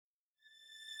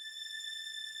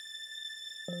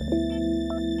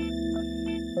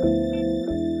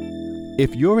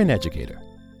If you're an educator,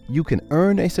 you can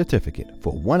earn a certificate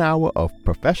for 1 hour of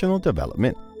professional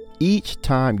development each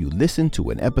time you listen to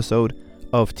an episode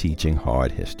of Teaching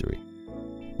Hard History.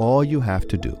 All you have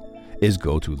to do is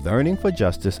go to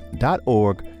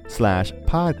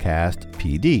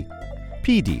learningforjustice.org/podcastpd,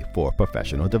 PD for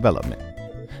professional development.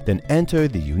 Then enter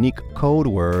the unique code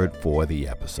word for the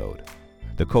episode.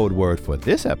 The code word for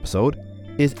this episode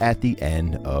is at the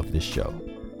end of the show.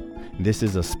 This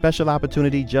is a special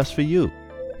opportunity just for you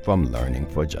from Learning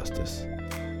for Justice.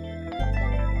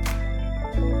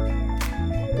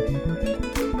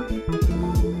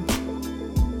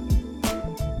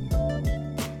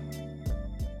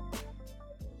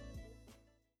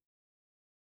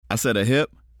 I said a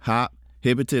hip, hop,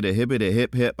 hippie to the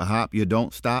hip, hip, a hop, you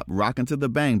don't stop, rockin' to the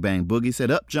bang, bang, boogie.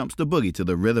 Said up jumps the boogie to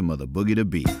the rhythm of the boogie to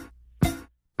beat.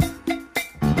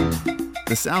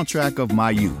 The soundtrack of my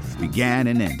youth began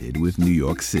and ended with New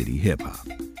York City hip-hop.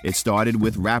 It started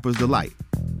with Rapper's Delight,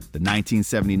 the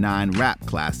 1979 rap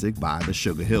classic by the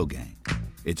Sugar Hill Gang.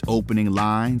 Its opening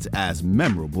lines as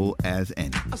memorable as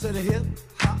any. I said a hip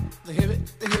hop, the hip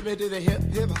to the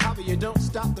hip hop, you don't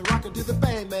stop the rockin' to the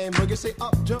bang bang boogie. Say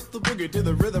up jump the boogie to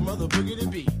the rhythm of the boogie to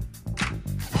beat.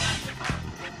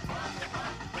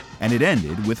 And it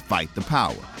ended with Fight the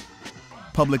Power,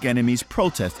 Public Enemy's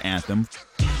protest anthem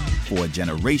for a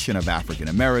generation of African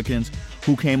Americans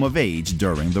who came of age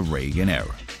during the Reagan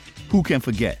era. Who can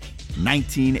forget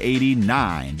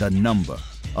 1989, The Number,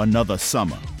 Another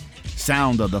Summer,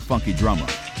 Sound of the Funky Drummer.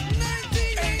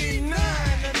 1989,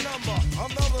 The Number,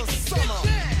 Another Summer,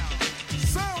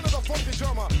 Sound of the Funky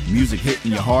Drummer. Music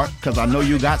hitting your heart, cause I know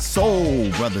you got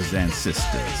soul, brothers and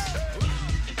sisters.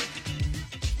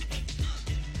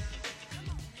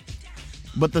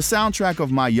 But the soundtrack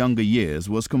of my younger years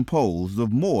was composed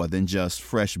of more than just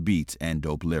fresh beats and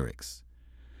dope lyrics.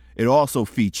 It also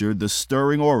featured the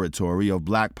stirring oratory of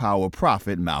Black Power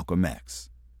prophet Malcolm X.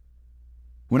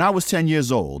 When I was 10 years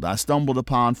old, I stumbled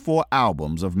upon 4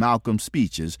 albums of Malcolm's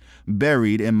speeches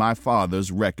buried in my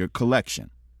father's record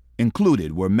collection.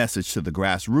 Included were Message to the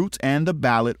Grassroots and The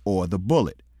Ballot or the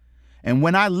Bullet. And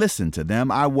when I listened to them,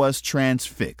 I was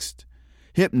transfixed,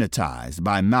 hypnotized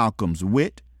by Malcolm's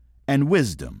wit and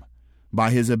wisdom,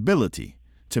 by his ability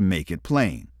to make it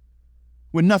plain.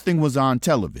 When nothing was on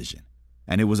television,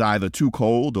 and it was either too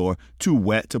cold or too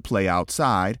wet to play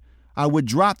outside, I would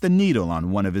drop the needle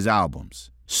on one of his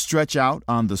albums, stretch out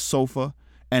on the sofa,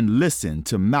 and listen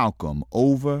to Malcolm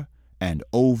over and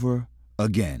over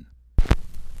again.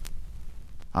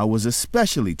 I was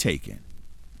especially taken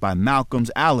by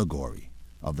Malcolm's allegory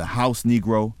of the house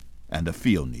Negro and the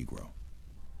field Negro.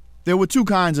 There were 2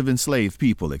 kinds of enslaved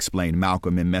people, explained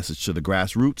Malcolm in Message to the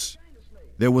Grassroots.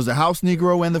 There was the house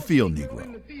Negro and the field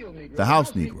Negro. The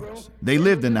house Negroes, they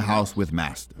lived in the house with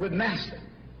master.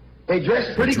 They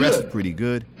dressed pretty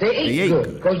good. They ate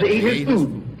good. Because they ate his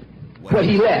food. What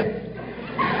he left.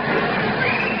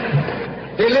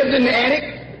 They lived in the attic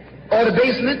or the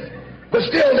basement, but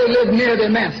still they lived near their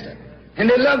master. And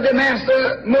they loved their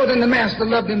master more than the master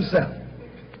loved himself.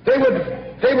 They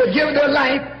would give their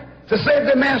life to save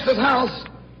their master's house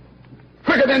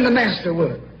quicker than the master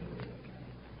would.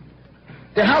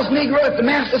 The house Negro, if the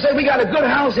master said, we got a good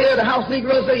house here, the house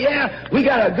Negro said, yeah, we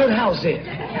got a good house here.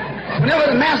 Whenever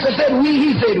the master said we,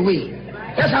 he said we.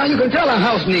 That's how you can tell a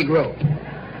house Negro.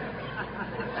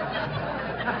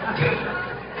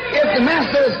 If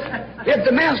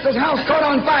the master's house caught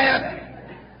on fire,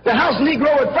 the house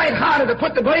Negro would fight harder to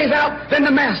put the blaze out than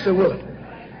the master would.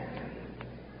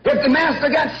 If the master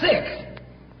got sick,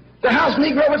 the house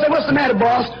Negro would say, what's the matter,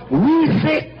 boss? We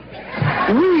sick.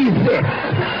 We sick.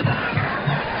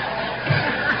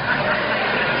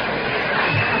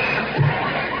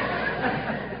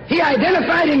 He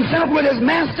identified himself with his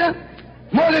master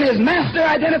more than his master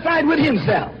identified with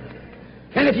himself.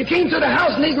 And if you came to the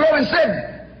house Negro and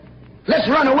said, let's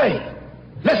run away,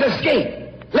 let's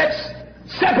escape, let's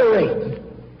separate,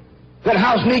 that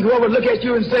house Negro would look at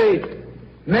you and say,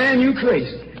 man, you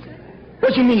crazy.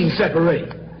 What you mean separate?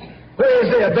 Where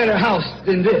is there a better house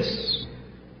than this?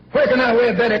 Where can I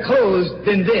wear better clothes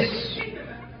than this?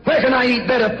 Where can I eat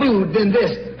better food than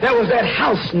this? That was that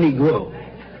house Negro.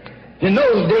 In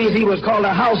those days, he was called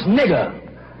a house nigger.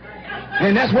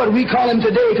 And that's what we call him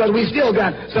today, because we still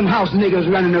got some house niggers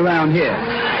running around here.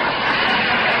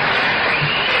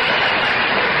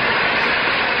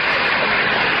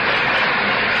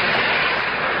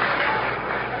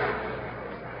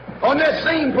 On that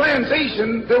same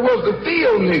plantation, there was the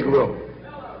field Negro.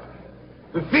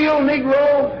 The field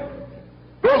Negro,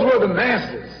 those were the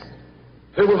masters.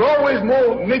 There was always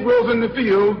more Negroes in the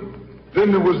field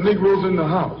Then there was Negroes in the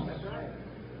house.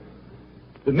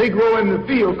 The Negro in the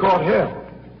field caught hell.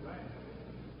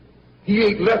 He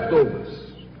ate leftovers.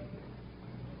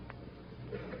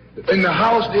 In the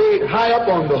house, they ate high up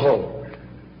on the hog.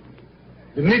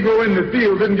 The Negro in the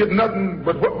field didn't get nothing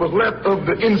but what was left of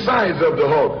the insides of the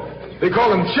hog. They call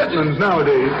them chitlins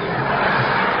nowadays.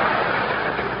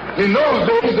 In those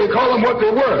days, they call them what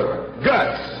they were,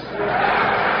 guts.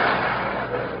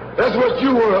 That's what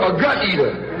you were, a gut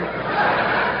eater.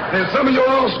 And some of you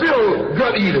all still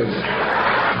gut eaters.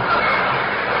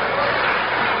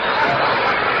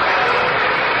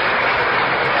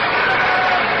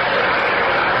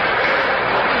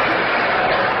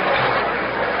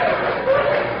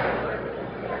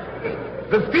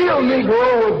 The field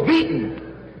Negro was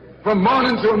beaten from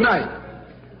morning till night.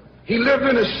 He lived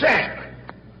in a shack,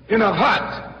 in a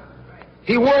hut.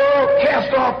 He wore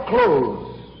cast-off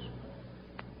clothes.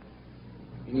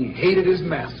 And he hated his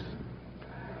master.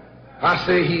 I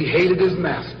say he hated his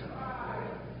master.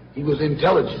 He was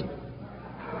intelligent.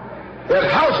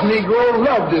 That house Negro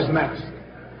loved his master.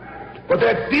 But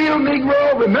that field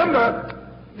Negro, remember,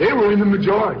 they were in the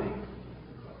majority.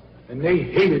 And they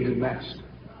hated his master.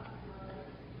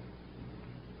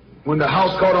 When the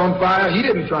house caught on fire, he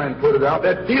didn't try and put it out.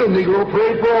 That field Negro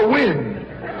prayed for a wind,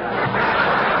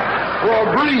 for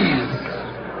a breeze.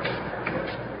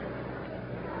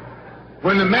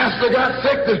 When the master got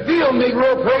sick, the field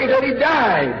Negro prayed that he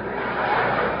died.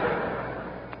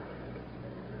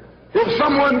 If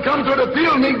someone come to the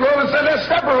field Negro and said, let's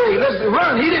separate, let's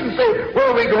run, he didn't say,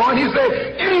 where are we going? He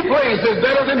said, any place is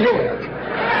better than here.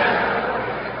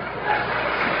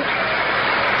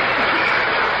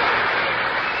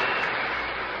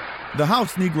 The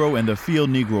house Negro and the field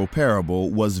Negro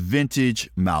parable was vintage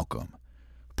Malcolm.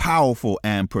 Powerful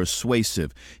and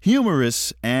persuasive,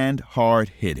 humorous and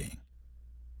hard-hitting.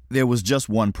 There was just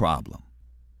one problem.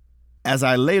 As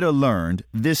I later learned,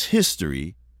 this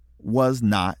history was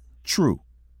not true.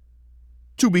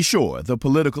 To be sure, the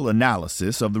political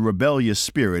analysis of the rebellious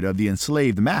spirit of the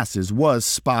enslaved masses was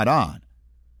spot on.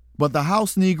 But the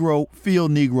house Negro,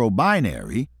 field Negro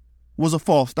binary was a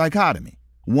false dichotomy.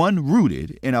 One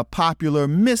rooted in a popular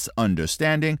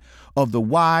misunderstanding of the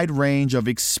wide range of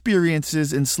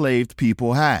experiences enslaved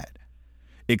people had,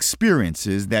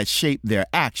 experiences that shaped their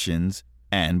actions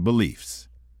and beliefs.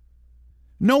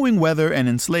 Knowing whether an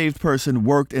enslaved person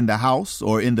worked in the house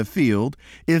or in the field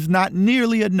is not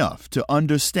nearly enough to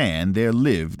understand their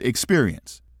lived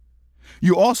experience.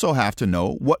 You also have to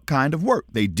know what kind of work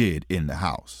they did in the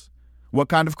house, what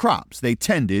kind of crops they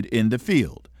tended in the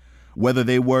field, whether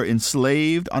they were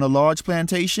enslaved on a large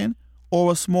plantation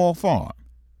or a small farm,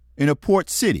 in a port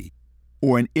city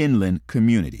or an inland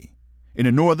community, in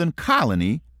a northern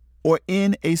colony or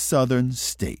in a southern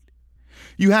state.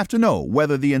 You have to know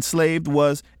whether the enslaved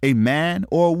was a man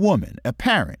or a woman, a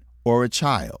parent or a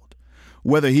child,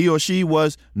 whether he or she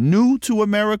was new to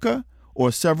America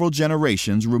or several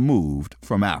generations removed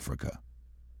from Africa.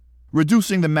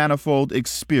 Reducing the manifold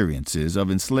experiences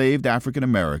of enslaved African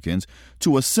Americans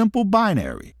to a simple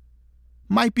binary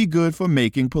might be good for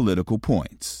making political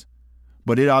points,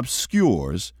 but it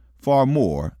obscures far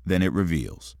more than it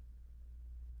reveals.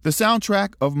 The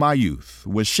soundtrack of my youth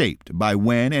was shaped by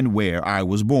when and where I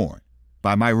was born,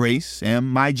 by my race and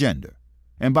my gender,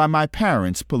 and by my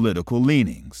parents' political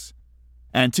leanings.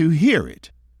 And to hear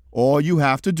it, all you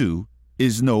have to do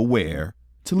is know where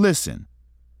to listen.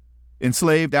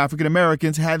 Enslaved African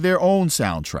Americans had their own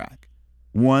soundtrack,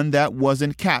 one that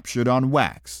wasn't captured on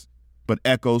wax, but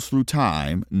echoes through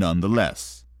time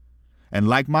nonetheless. And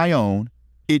like my own,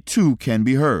 it too can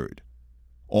be heard.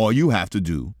 All you have to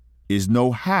do is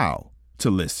know how to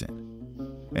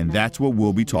listen. And that's what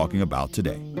we'll be talking about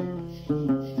today.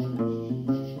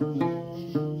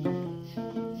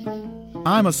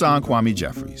 I'm Hassan Kwame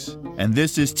Jeffries, and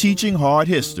this is Teaching Hard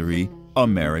History,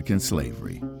 American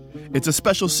Slavery. It's a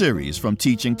special series from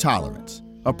Teaching Tolerance,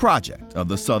 a project of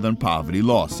the Southern Poverty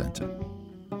Law Center.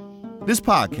 This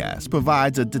podcast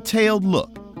provides a detailed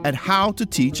look at how to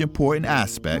teach important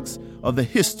aspects of the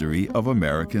history of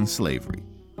American slavery.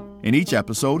 In each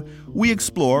episode, we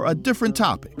explore a different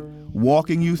topic,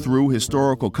 walking you through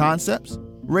historical concepts,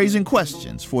 raising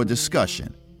questions for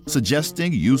discussion,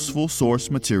 suggesting useful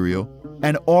source material,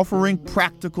 and offering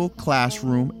practical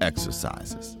classroom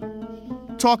exercises.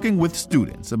 Talking with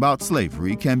students about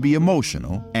slavery can be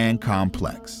emotional and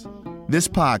complex. This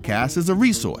podcast is a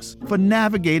resource for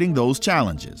navigating those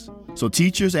challenges, so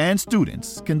teachers and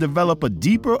students can develop a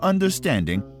deeper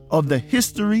understanding of the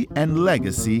history and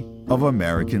legacy of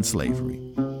American slavery.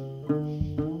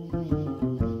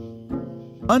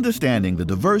 Understanding the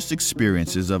diverse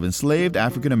experiences of enslaved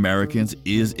African Americans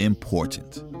is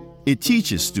important. It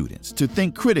teaches students to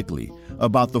think critically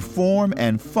about the form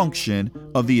and function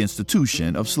of the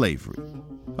institution of slavery,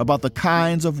 about the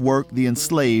kinds of work the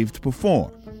enslaved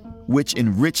performed, which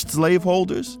enriched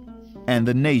slaveholders and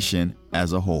the nation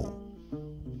as a whole.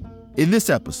 In this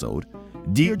episode,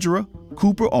 Deirdre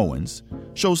Cooper Owens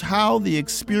shows how the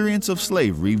experience of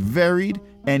slavery varied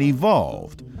and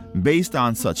evolved based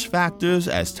on such factors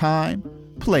as time,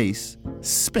 place,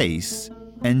 space,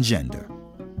 and gender.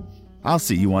 I'll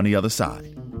see you on the other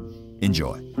side.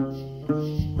 Enjoy.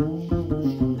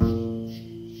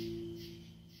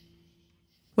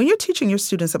 When you're teaching your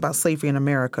students about slavery in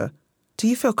America, do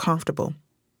you feel comfortable?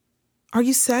 Are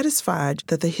you satisfied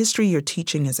that the history you're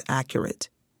teaching is accurate?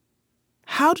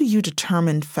 How do you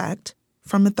determine fact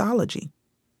from mythology?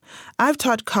 I've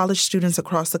taught college students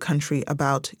across the country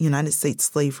about United States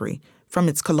slavery, from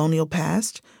its colonial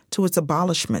past to its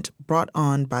abolishment brought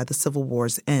on by the Civil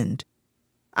War's end.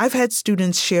 I've had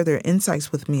students share their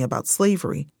insights with me about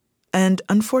slavery, and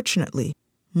unfortunately,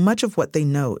 much of what they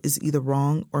know is either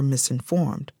wrong or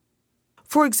misinformed.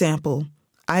 For example,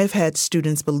 I have had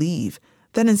students believe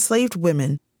that enslaved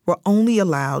women were only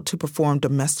allowed to perform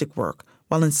domestic work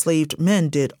while enslaved men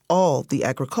did all the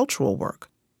agricultural work.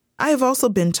 I have also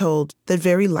been told that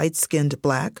very light-skinned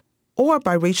black or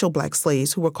biracial black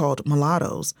slaves who were called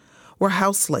mulattoes were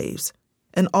house slaves,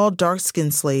 and all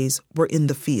dark-skinned slaves were in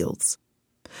the fields.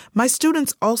 My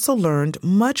students also learned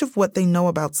much of what they know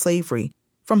about slavery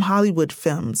from Hollywood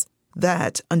films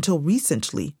that, until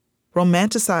recently,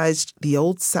 romanticized the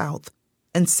Old South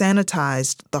and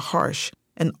sanitized the harsh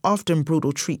and often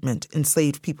brutal treatment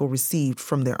enslaved people received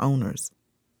from their owners.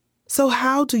 So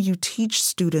how do you teach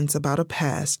students about a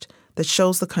past that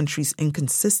shows the country's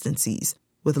inconsistencies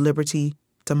with liberty,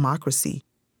 democracy,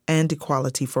 and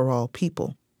equality for all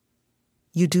people?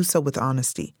 You do so with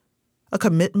honesty, a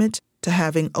commitment to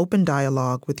having open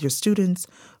dialogue with your students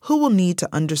who will need to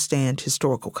understand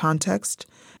historical context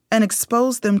and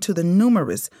expose them to the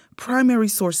numerous primary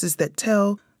sources that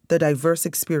tell the diverse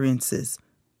experiences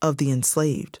of the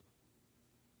enslaved.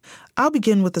 I'll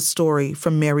begin with a story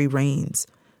from Mary Raines.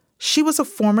 She was a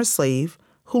former slave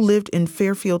who lived in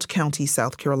Fairfield County,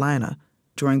 South Carolina,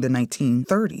 during the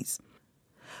 1930s.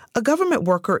 A government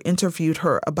worker interviewed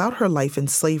her about her life in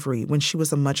slavery when she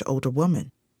was a much older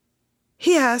woman.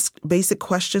 He asked basic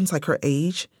questions like her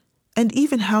age and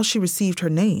even how she received her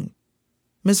name.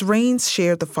 Ms. Raines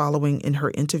shared the following in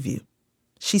her interview.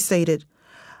 She stated,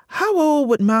 "How old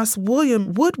would Mas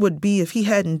William Woodward be if he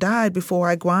hadn't died before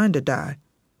I gwine to die?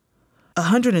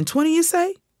 120, you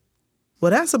say? Well,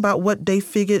 that's about what they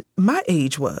figured my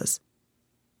age was."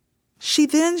 She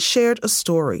then shared a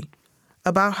story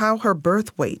about how her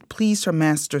birth weight pleased her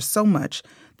master so much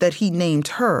that he named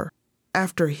her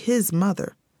after his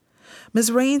mother.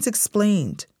 Ms. Raines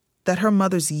explained that her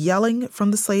mother's yelling from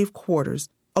the slave quarters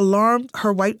alarmed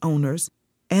her white owners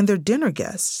and their dinner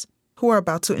guests, who were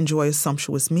about to enjoy a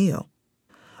sumptuous meal.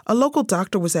 A local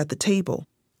doctor was at the table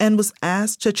and was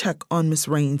asked to check on Miss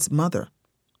Raines' mother.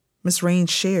 Miss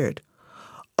Raines shared,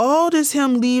 "All this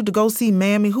him leave to go see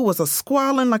Mammy, who was a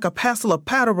squalling like a passel of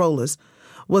powder rollers,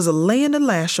 was a laying the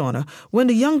lash on her. When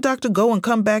the young doctor go and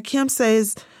come back, him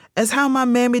says as how my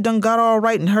Mammy done got all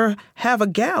right and her have a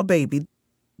gal baby.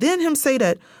 Then him say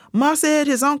that Marse Ed,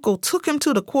 his uncle, took him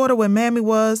to the quarter where Mammy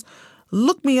was,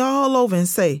 look me all over and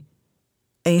say,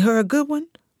 'Ain't her a good one?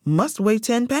 Must weigh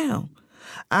 10 pounds.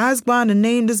 I's gwine to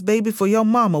name this baby for your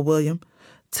mama, William.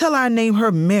 Tell I name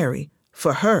her Mary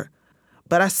for her.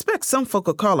 But I expect some folk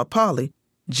will call her Polly,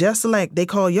 just like they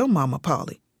call your mama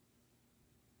Polly.'"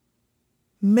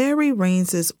 Mary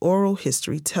Raines' oral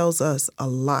history tells us a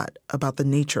lot about the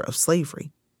nature of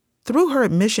slavery. Through her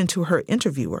admission to her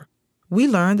interviewer, we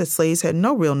learned that slaves had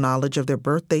no real knowledge of their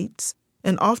birth dates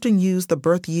and often used the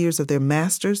birth years of their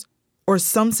masters or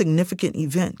some significant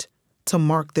event to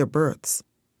mark their births.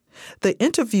 The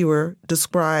interviewer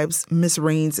describes Miss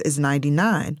Raines as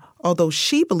 99, although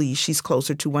she believes she's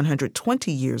closer to 120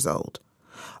 years old.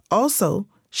 Also,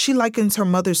 she likens her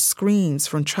mother's screams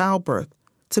from childbirth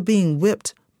to being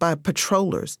whipped by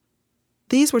patrollers.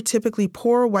 These were typically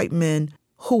poor white men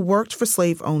who worked for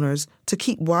slave owners to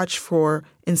keep watch for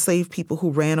enslaved people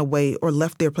who ran away or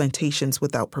left their plantations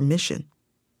without permission.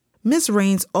 Ms.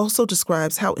 Raines also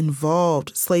describes how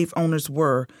involved slave owners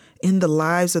were in the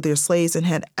lives of their slaves and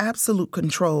had absolute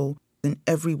control in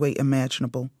every way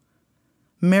imaginable.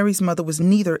 Mary's mother was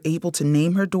neither able to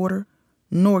name her daughter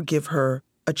nor give her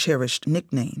a cherished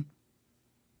nickname.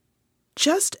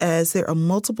 Just as there are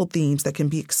multiple themes that can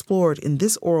be explored in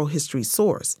this oral history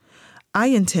source, I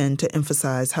intend to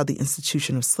emphasize how the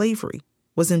institution of slavery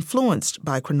was influenced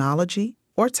by chronology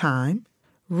or time,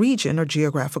 region or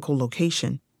geographical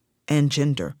location, and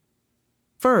gender.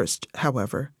 First,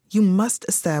 however, you must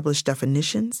establish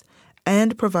definitions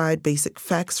and provide basic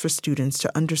facts for students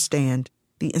to understand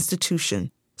the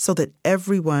institution so that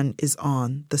everyone is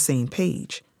on the same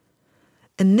page.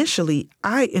 Initially,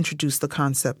 I introduce the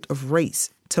concept of race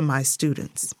to my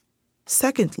students.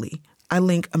 Secondly, I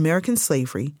link American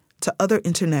slavery to other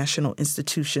international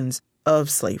institutions of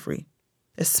slavery,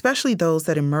 especially those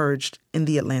that emerged in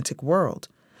the Atlantic world.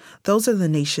 Those are the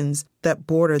nations that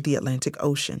border the Atlantic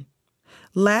Ocean.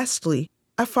 Lastly,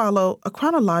 I follow a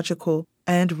chronological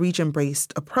and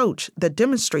region-based approach that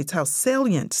demonstrates how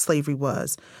salient slavery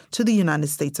was to the United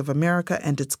States of America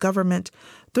and its government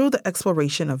through the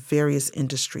exploration of various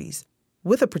industries,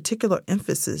 with a particular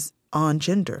emphasis on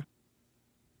gender.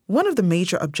 One of the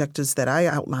major objectives that I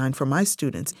outline for my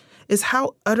students is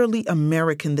how utterly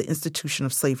American the institution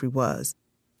of slavery was,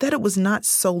 that it was not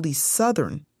solely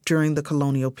Southern during the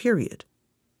colonial period.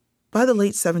 By the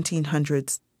late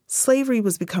 1700s, slavery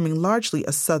was becoming largely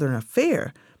a Southern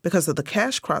affair because of the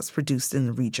cash crops produced in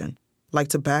the region, like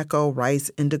tobacco,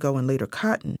 rice, indigo, and later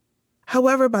cotton.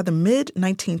 However, by the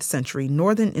mid-19th century,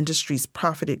 Northern industries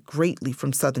profited greatly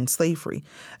from Southern slavery,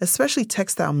 especially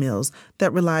textile mills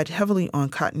that relied heavily on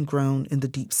cotton grown in the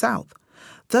Deep South.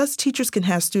 Thus, teachers can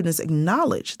have students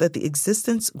acknowledge that the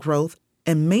existence, growth,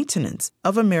 and maintenance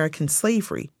of American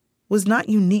slavery was not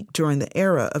unique during the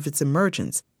era of its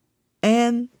emergence,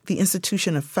 and the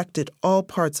institution affected all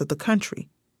parts of the country.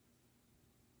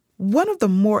 One of the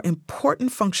more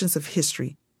important functions of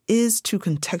history is to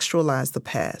contextualize the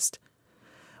past.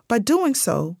 By doing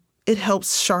so, it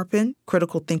helps sharpen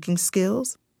critical thinking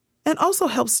skills and also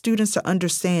helps students to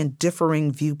understand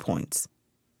differing viewpoints.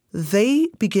 They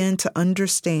begin to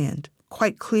understand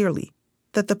quite clearly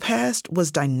that the past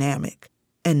was dynamic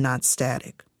and not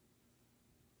static.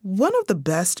 One of the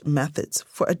best methods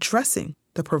for addressing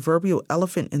the proverbial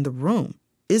elephant in the room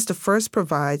is to first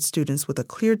provide students with a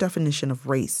clear definition of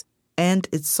race and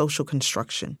its social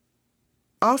construction.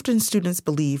 Often students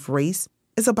believe race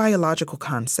is a biological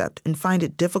concept and find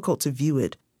it difficult to view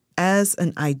it as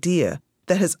an idea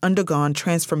that has undergone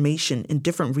transformation in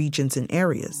different regions and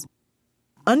areas.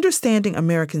 Understanding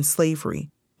American slavery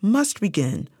must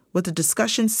begin with a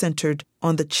discussion centered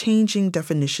on the changing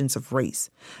definitions of race,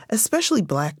 especially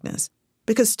Blackness,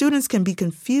 because students can be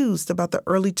confused about the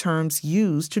early terms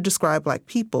used to describe Black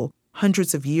people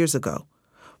hundreds of years ago.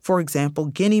 For example,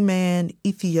 Guinea man,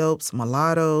 Ethiops,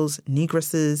 mulattoes,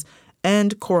 negresses,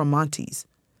 and Coromontes.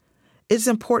 It's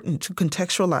important to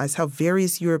contextualize how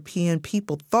various European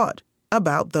people thought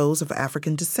about those of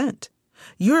African descent.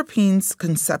 Europeans'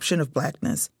 conception of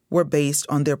Blackness were based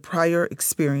on their prior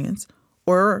experience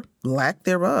or lack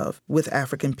thereof with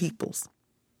African peoples.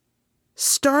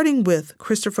 Starting with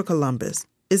Christopher Columbus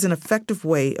is an effective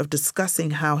way of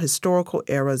discussing how historical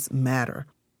eras matter.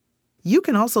 You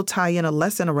can also tie in a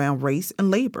lesson around race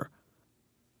and labor.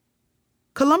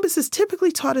 Columbus is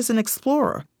typically taught as an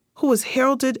explorer who was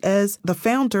heralded as the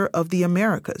founder of the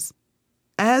Americas.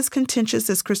 As contentious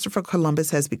as Christopher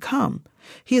Columbus has become,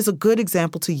 he is a good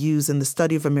example to use in the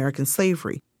study of American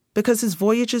slavery because his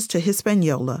voyages to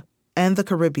Hispaniola and the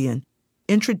Caribbean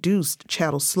introduced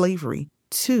chattel slavery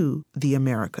to the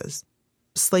Americas.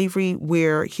 Slavery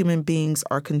where human beings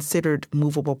are considered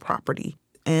movable property.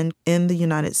 And in the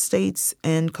United States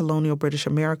and colonial British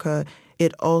America,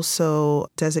 it also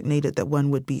designated that one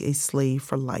would be a slave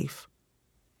for life.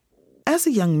 As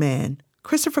a young man,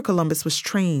 Christopher Columbus was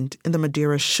trained in the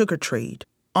Madeira sugar trade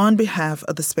on behalf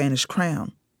of the Spanish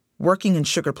crown, working in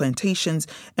sugar plantations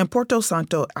in Porto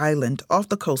Santo Island off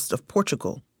the coast of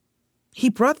Portugal. He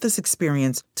brought this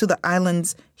experience to the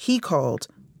islands he called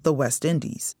the West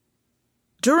Indies.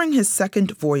 During his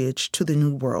second voyage to the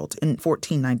New World in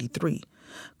 1493,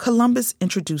 Columbus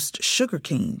introduced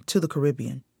sugarcane to the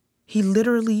Caribbean. He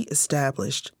literally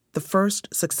established the first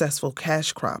successful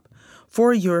cash crop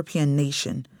for a European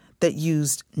nation that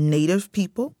used native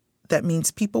people, that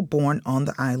means people born on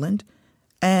the island,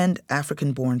 and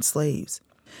African-born slaves.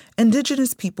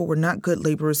 Indigenous people were not good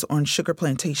laborers on sugar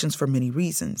plantations for many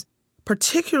reasons,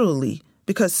 particularly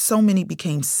because so many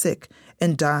became sick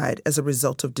and died as a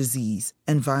result of disease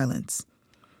and violence.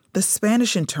 The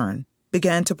Spanish, in turn,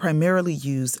 began to primarily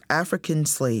use African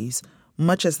slaves,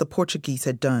 much as the Portuguese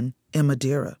had done in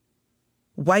Madeira.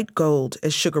 White gold,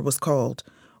 as sugar was called,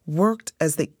 worked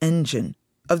as the engine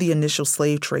of the initial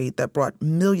slave trade that brought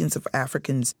millions of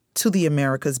Africans to the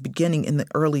Americas beginning in the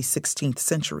early 16th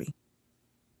century.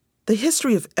 The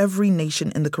history of every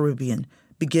nation in the Caribbean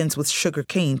begins with sugar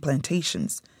cane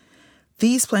plantations.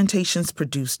 These plantations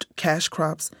produced cash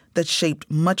crops that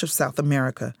shaped much of South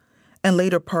America and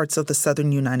later parts of the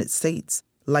southern United States,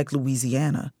 like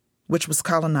Louisiana, which was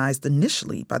colonized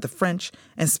initially by the French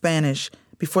and Spanish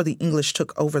before the English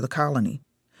took over the colony.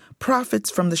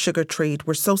 Profits from the sugar trade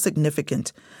were so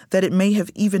significant that it may have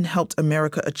even helped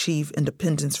America achieve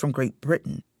independence from Great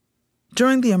Britain.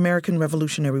 During the American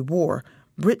Revolutionary War,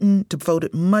 Britain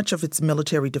devoted much of its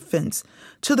military defense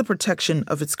to the protection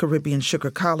of its Caribbean sugar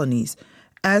colonies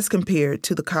as compared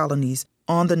to the colonies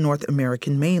on the North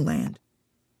American mainland.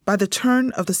 By the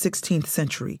turn of the 16th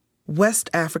century, West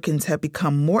Africans had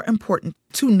become more important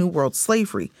to New World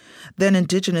slavery than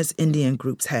indigenous Indian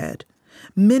groups had.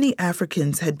 Many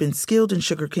Africans had been skilled in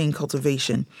sugarcane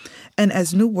cultivation, and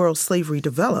as New World slavery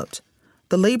developed,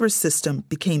 the labor system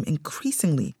became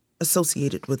increasingly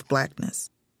associated with blackness.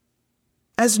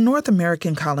 As North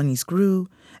American colonies grew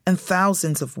and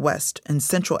thousands of West and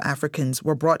Central Africans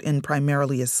were brought in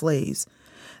primarily as slaves,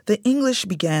 the English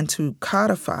began to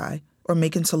codify or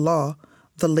make into law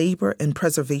the labor and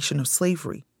preservation of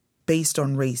slavery based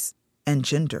on race and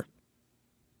gender.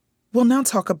 We'll now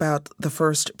talk about the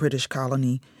first British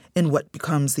colony in what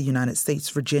becomes the United States,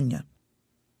 Virginia.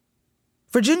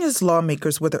 Virginia's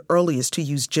lawmakers were the earliest to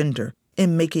use gender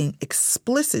in making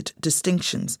explicit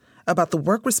distinctions about the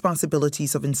work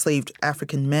responsibilities of enslaved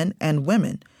African men and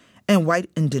women and white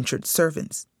indentured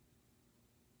servants.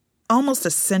 Almost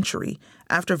a century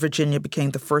after Virginia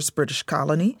became the first British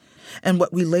colony and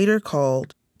what we later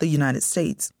called the United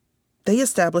States, they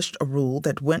established a rule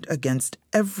that went against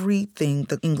everything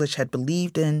the English had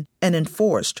believed in and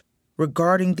enforced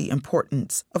regarding the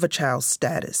importance of a child's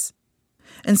status.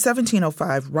 In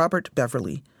 1705, Robert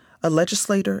Beverly, a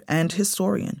legislator and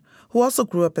historian who also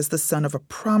grew up as the son of a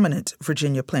prominent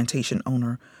Virginia plantation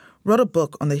owner, wrote a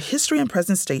book on the history and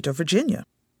present state of Virginia.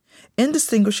 In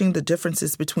distinguishing the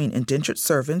differences between indentured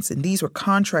servants, and these were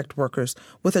contract workers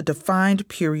with a defined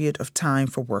period of time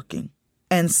for working,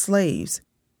 and slaves,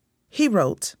 he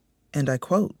wrote, and I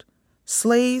quote,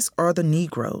 "Slaves are the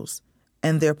Negroes,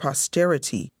 and their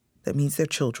posterity, that means their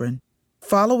children,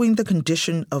 following the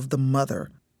condition of the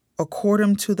mother,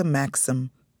 according to the maxim,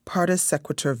 partus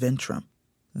sequitur ventrum.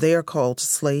 They are called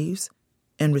slaves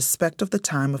in respect of the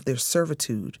time of their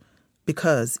servitude,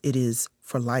 because it is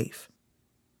for life."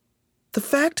 The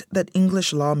fact that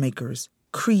English lawmakers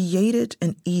created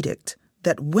an edict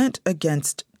that went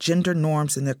against gender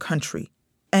norms in their country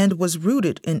and was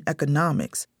rooted in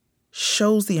economics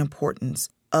shows the importance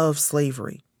of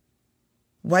slavery.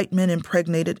 White men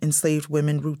impregnated enslaved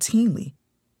women routinely.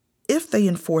 If they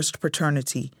enforced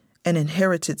paternity and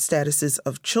inherited statuses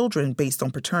of children based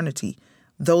on paternity,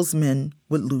 those men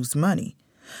would lose money.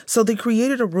 So they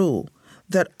created a rule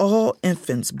that all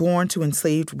infants born to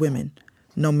enslaved women,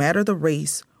 no matter the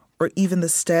race or even the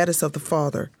status of the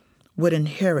father, would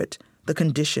inherit the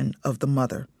condition of the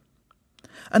mother.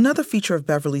 Another feature of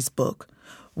Beverly's book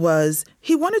was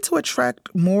he wanted to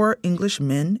attract more English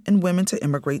men and women to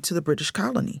immigrate to the British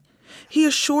colony. He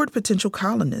assured potential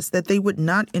colonists that they would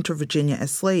not enter Virginia as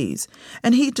slaves,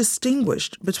 and he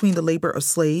distinguished between the labor of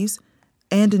slaves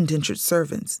and indentured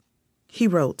servants. He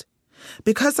wrote,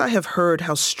 "Because I have heard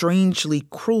how strangely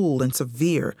cruel and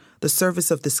severe the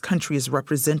service of this country is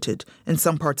represented in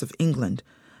some parts of England,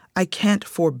 I can't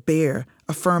forbear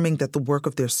affirming that the work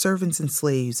of their servants and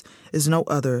slaves is no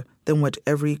other than what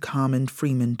every common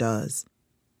freeman does."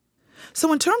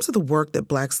 So in terms of the work that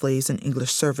black slaves and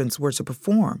English servants were to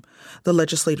perform, the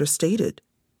legislator stated,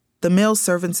 "The male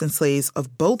servants and slaves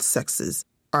of both sexes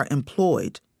are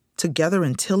employed together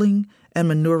in tilling and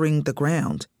manuring the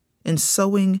ground, in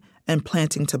sowing and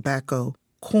planting tobacco,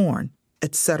 corn,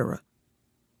 etc."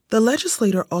 The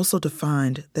legislator also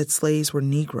defined that slaves were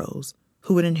Negroes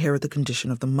who would inherit the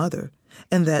condition of the mother,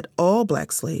 and that all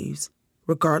black slaves,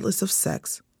 regardless of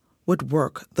sex, would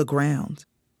work the ground,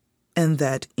 and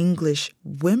that English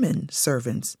women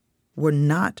servants were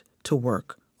not to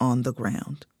work on the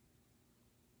ground.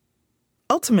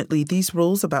 Ultimately, these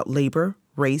rules about labor,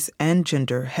 race, and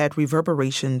gender had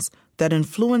reverberations that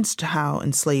influenced how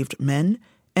enslaved men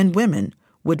and women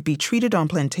would be treated on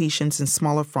plantations and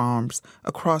smaller farms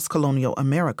across colonial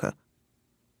America.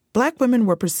 Black women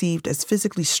were perceived as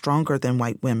physically stronger than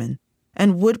white women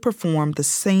and would perform the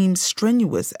same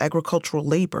strenuous agricultural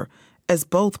labor as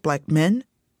both black men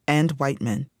and white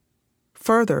men.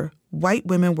 Further, white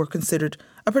women were considered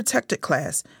a protected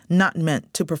class, not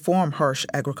meant to perform harsh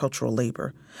agricultural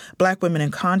labor. Black women,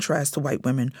 in contrast to white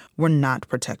women, were not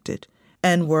protected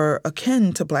and were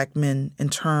akin to black men in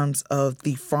terms of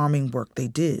the farming work they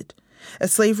did.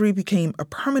 As slavery became a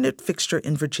permanent fixture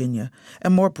in Virginia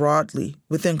and more broadly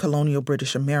within colonial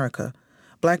British America,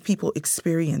 Black people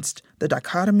experienced the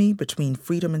dichotomy between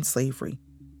freedom and slavery,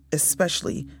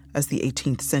 especially as the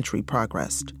 18th century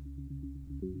progressed.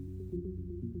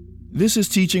 This is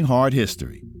Teaching Hard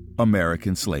History,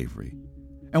 American Slavery,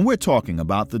 and we're talking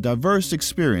about the diverse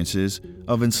experiences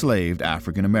of enslaved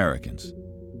African Americans.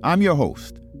 I'm your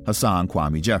host, Hassan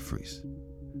Kwame Jeffries.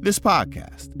 This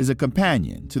podcast is a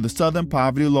companion to the Southern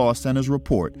Poverty Law Center's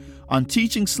report on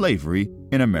teaching slavery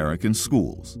in American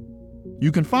schools.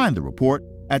 You can find the report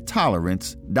at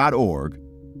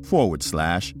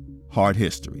tolerance.org/hard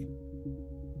history.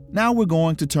 Now we're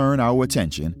going to turn our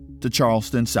attention to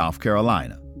Charleston, South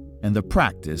Carolina, and the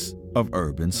practice of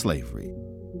urban slavery.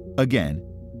 Again,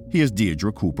 here's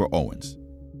Deirdre Cooper Owens.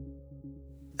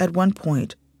 At one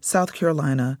point, South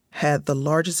Carolina had the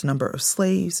largest number of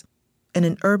slaves, and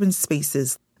in urban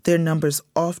spaces, their numbers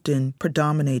often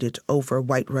predominated over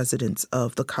white residents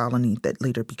of the colony that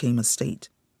later became a state.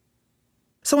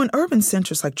 So in urban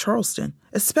centers like Charleston,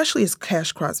 especially as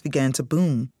cash crops began to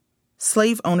boom,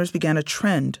 slave owners began a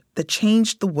trend that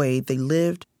changed the way they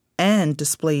lived and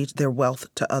displayed their wealth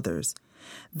to others.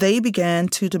 They began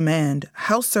to demand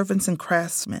house servants and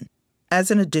craftsmen as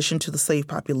an addition to the slave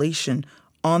population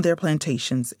on their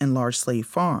plantations and large slave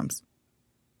farms.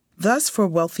 Thus, for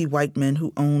wealthy white men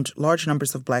who owned large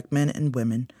numbers of black men and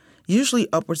women, usually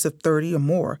upwards of 30 or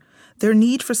more, their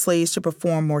need for slaves to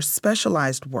perform more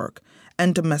specialized work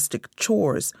and domestic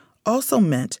chores also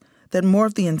meant that more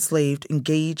of the enslaved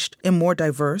engaged in more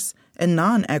diverse and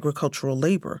non-agricultural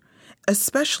labor,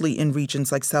 especially in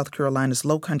regions like South Carolina's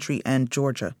Lowcountry and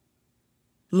Georgia.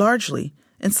 Largely,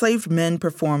 enslaved men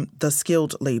performed the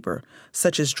skilled labor,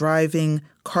 such as driving,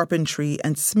 carpentry,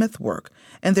 and smith work,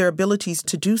 and their abilities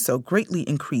to do so greatly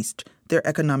increased their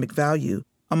economic value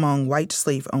among white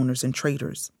slave owners and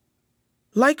traders.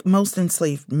 Like most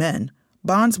enslaved men,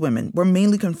 bondswomen were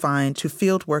mainly confined to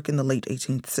field work in the late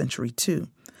 18th century, too.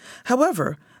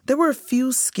 However, there were a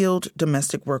few skilled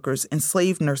domestic workers and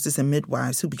slave nurses and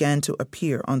midwives who began to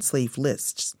appear on slave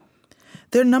lists.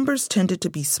 Their numbers tended to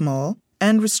be small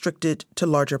and restricted to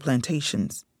larger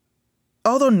plantations.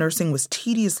 Although nursing was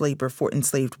tedious labor for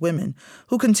enslaved women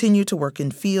who continued to work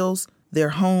in fields, their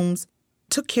homes,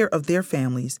 took care of their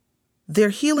families, their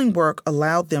healing work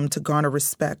allowed them to garner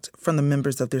respect from the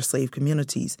members of their slave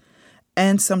communities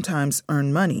and sometimes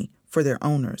earn money for their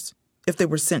owners if they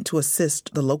were sent to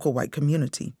assist the local white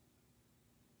community.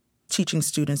 Teaching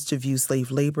students to view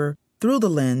slave labor through the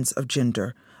lens of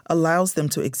gender allows them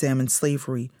to examine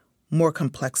slavery more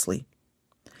complexly.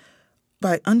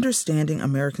 By understanding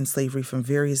American slavery from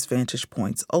various vantage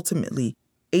points, ultimately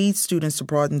aids students to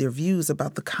broaden their views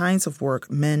about the kinds of work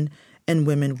men and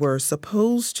women were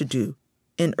supposed to do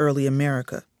in early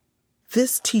America.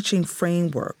 This teaching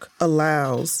framework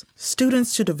allows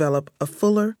students to develop a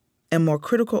fuller and more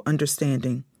critical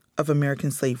understanding of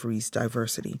American slavery's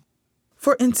diversity.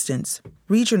 For instance,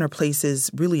 region or place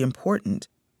is really important.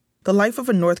 The life of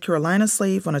a North Carolina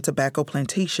slave on a tobacco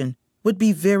plantation would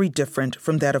be very different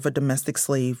from that of a domestic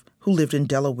slave who lived in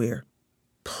Delaware.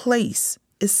 Place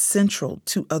is central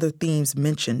to other themes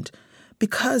mentioned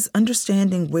because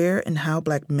understanding where and how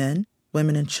black men,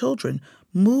 women, and children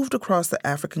moved across the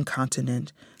African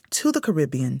continent to the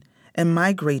Caribbean and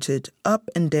migrated up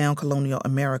and down colonial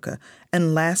America,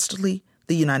 and lastly,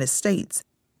 the United States,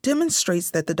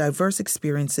 demonstrates that the diverse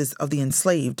experiences of the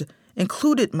enslaved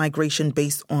included migration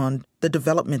based on the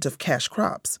development of cash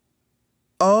crops.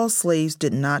 All slaves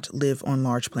did not live on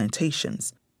large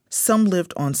plantations. Some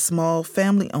lived on small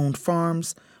family-owned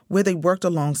farms where they worked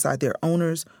alongside their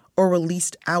owners or were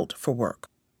leased out for work.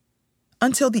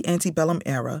 Until the antebellum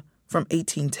era, from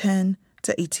 1810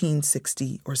 to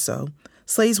 1860 or so,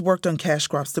 slaves worked on cash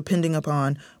crops depending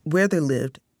upon where they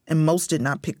lived, and most did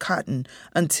not pick cotton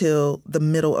until the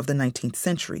middle of the 19th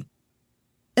century.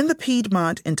 In the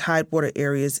Piedmont and Tidewater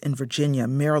areas in Virginia,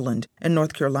 Maryland, and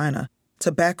North Carolina,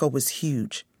 tobacco was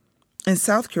huge. In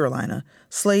South Carolina,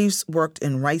 slaves worked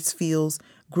in rice fields,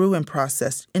 grew and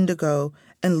processed indigo,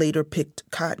 and later picked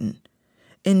cotton.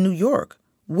 In New York,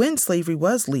 when slavery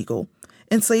was legal,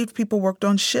 enslaved people worked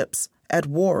on ships, at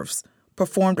wharves,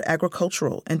 performed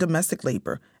agricultural and domestic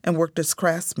labor, and worked as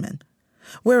craftsmen.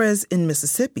 Whereas in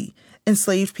Mississippi,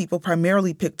 enslaved people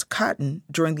primarily picked cotton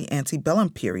during the antebellum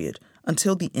period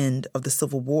until the end of the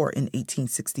Civil War in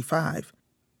 1865.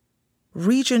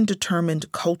 Region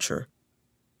determined culture.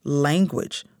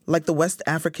 Language, like the West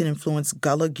African-influenced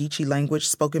Gullah Geechee language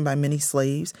spoken by many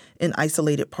slaves in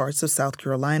isolated parts of South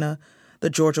Carolina, the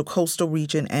Georgia coastal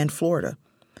region, and Florida.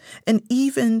 And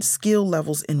even skill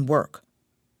levels in work.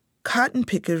 Cotton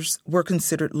pickers were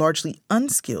considered largely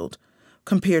unskilled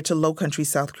compared to Low-Country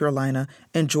South Carolina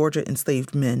and Georgia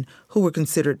enslaved men who were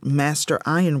considered master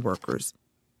iron workers.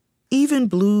 Even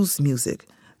blues music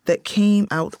that came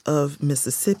out of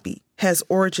Mississippi has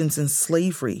origins in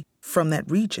slavery from that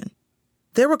region.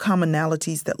 There were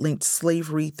commonalities that linked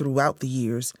slavery throughout the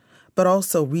years, but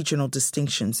also regional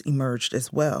distinctions emerged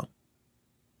as well.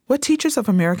 What teachers of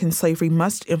American slavery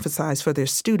must emphasize for their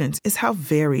students is how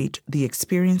varied the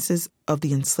experiences of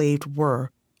the enslaved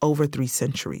were over 3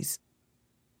 centuries.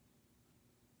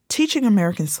 Teaching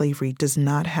American slavery does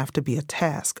not have to be a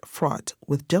task fraught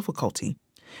with difficulty.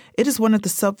 It is one of the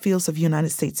subfields of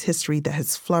United States history that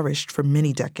has flourished for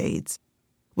many decades.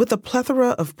 With a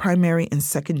plethora of primary and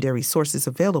secondary sources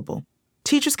available,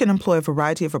 teachers can employ a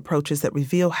variety of approaches that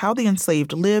reveal how the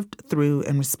enslaved lived through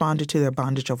and responded to their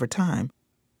bondage over time.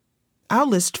 I'll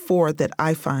list 4 that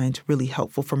I find really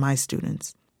helpful for my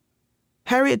students.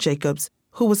 Harriet Jacobs,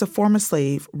 who was a former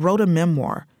slave, wrote a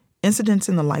memoir, Incidents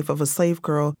in the Life of a Slave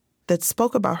Girl, that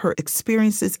spoke about her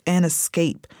experiences and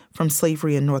escape from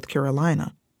slavery in North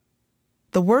Carolina.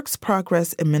 The Works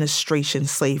Progress Administration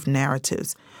Slave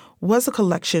Narratives was a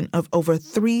collection of over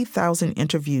 3,000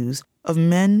 interviews of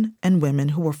men and women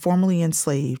who were formerly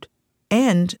enslaved,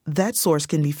 and that source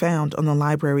can be found on the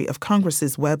Library of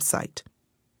Congress's website.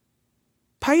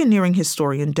 Pioneering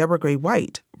historian Deborah Gray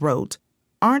White wrote,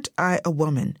 Aren't I a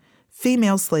Woman?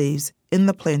 Female Slaves in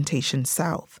the Plantation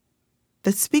South,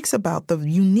 that speaks about the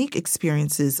unique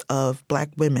experiences of Black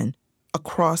women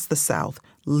across the South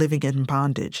living in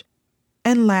bondage.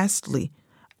 And lastly,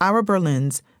 Ira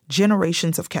Berlin's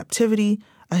Generations of Captivity,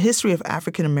 A History of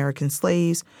African American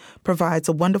Slaves, provides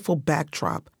a wonderful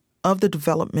backdrop of the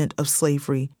development of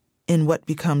slavery in what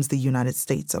becomes the United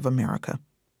States of America.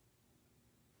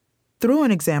 Through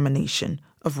an examination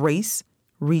of race,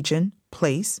 region,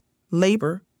 place,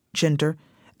 labor, gender,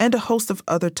 and a host of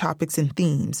other topics and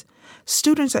themes,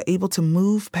 students are able to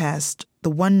move past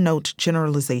the one-note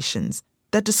generalizations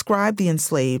that describe the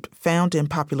enslaved found in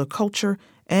popular culture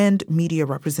and media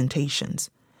representations.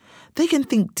 They can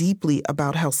think deeply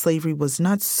about how slavery was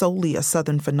not solely a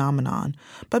Southern phenomenon,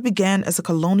 but began as a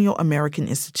colonial American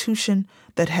institution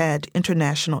that had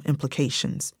international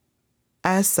implications.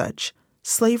 As such,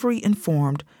 slavery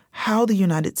informed how the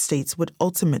United States would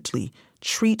ultimately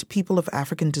treat people of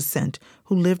African descent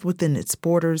who lived within its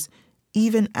borders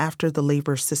even after the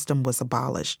labor system was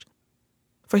abolished.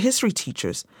 For history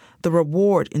teachers, the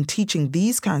reward in teaching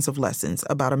these kinds of lessons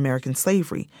about American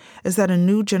slavery is that a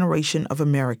new generation of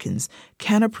Americans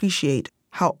can appreciate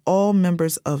how all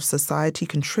members of society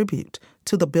contribute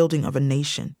to the building of a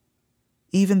nation,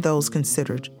 even those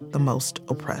considered the most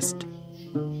oppressed.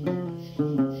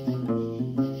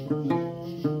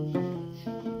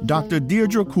 Dr.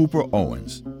 Deirdre Cooper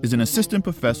Owens is an assistant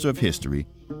professor of history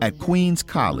at Queens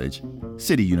College,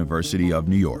 City University of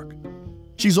New York.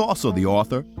 She's also the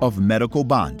author of Medical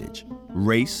Bondage,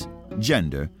 Race,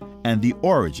 Gender, and the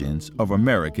Origins of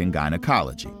American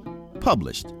Gynecology,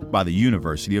 published by the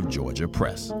University of Georgia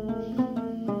Press.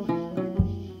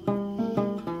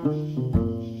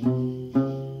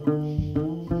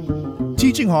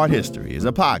 Teaching Hard History is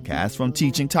a podcast from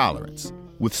Teaching Tolerance,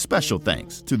 with special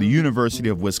thanks to the University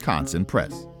of Wisconsin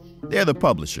Press. They're the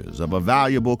publishers of a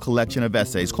valuable collection of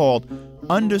essays called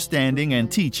Understanding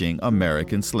and Teaching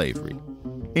American Slavery.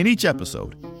 In each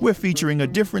episode, we're featuring a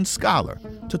different scholar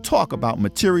to talk about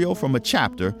material from a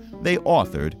chapter they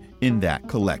authored in that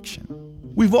collection.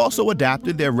 We've also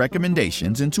adapted their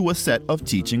recommendations into a set of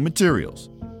teaching materials,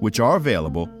 which are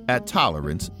available at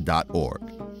tolerance.org.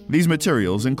 These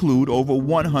materials include over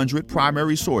 100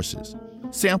 primary sources,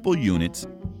 sample units,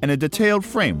 and a detailed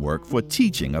framework for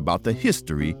teaching about the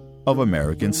history of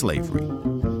American slavery.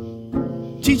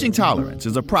 Teaching Tolerance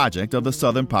is a project of the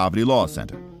Southern Poverty Law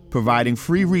Center, providing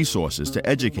free resources to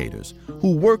educators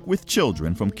who work with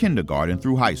children from kindergarten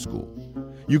through high school.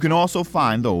 You can also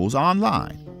find those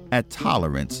online at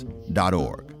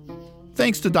tolerance.org.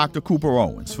 Thanks to Dr. Cooper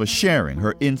Owens for sharing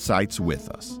her insights with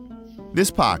us. This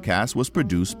podcast was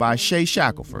produced by Shay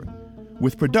Shackelford,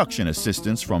 with production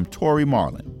assistance from Tori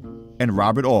Marlin and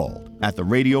Robert Auld at the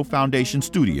Radio Foundation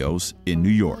Studios in New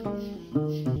York.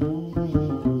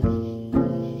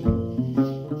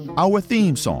 Our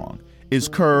theme song is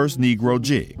Kerr's Negro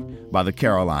Jig by the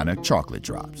Carolina Chocolate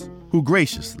Drops, who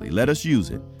graciously let us use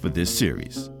it for this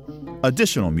series.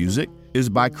 Additional music is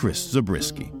by Chris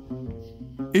Zabriskie.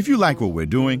 If you like what we're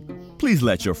doing, please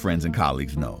let your friends and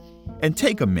colleagues know, and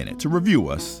take a minute to review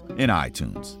us in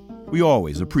iTunes. We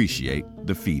always appreciate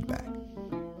the feedback.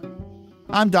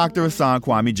 I'm Dr. Hassan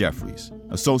Kwame Jeffries,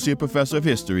 Associate Professor of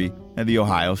History at The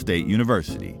Ohio State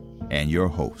University, and your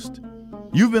host.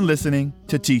 You've been listening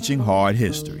to Teaching Hard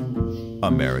History.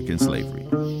 American slavery.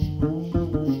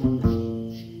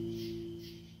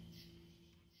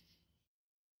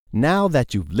 Now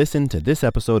that you've listened to this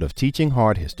episode of Teaching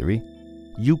Hard History,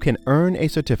 you can earn a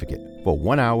certificate for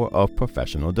 1 hour of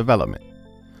professional development.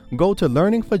 Go to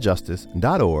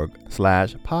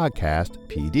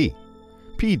learningforjustice.org/podcastpd.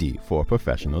 PD for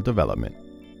professional development.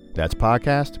 That's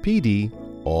podcast PD,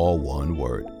 all one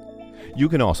word. You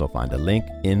can also find a link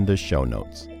in the show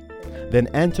notes. Then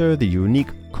enter the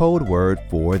unique code word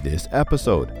for this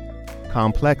episode,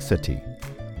 complexity,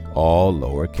 all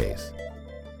lowercase.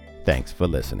 Thanks for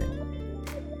listening.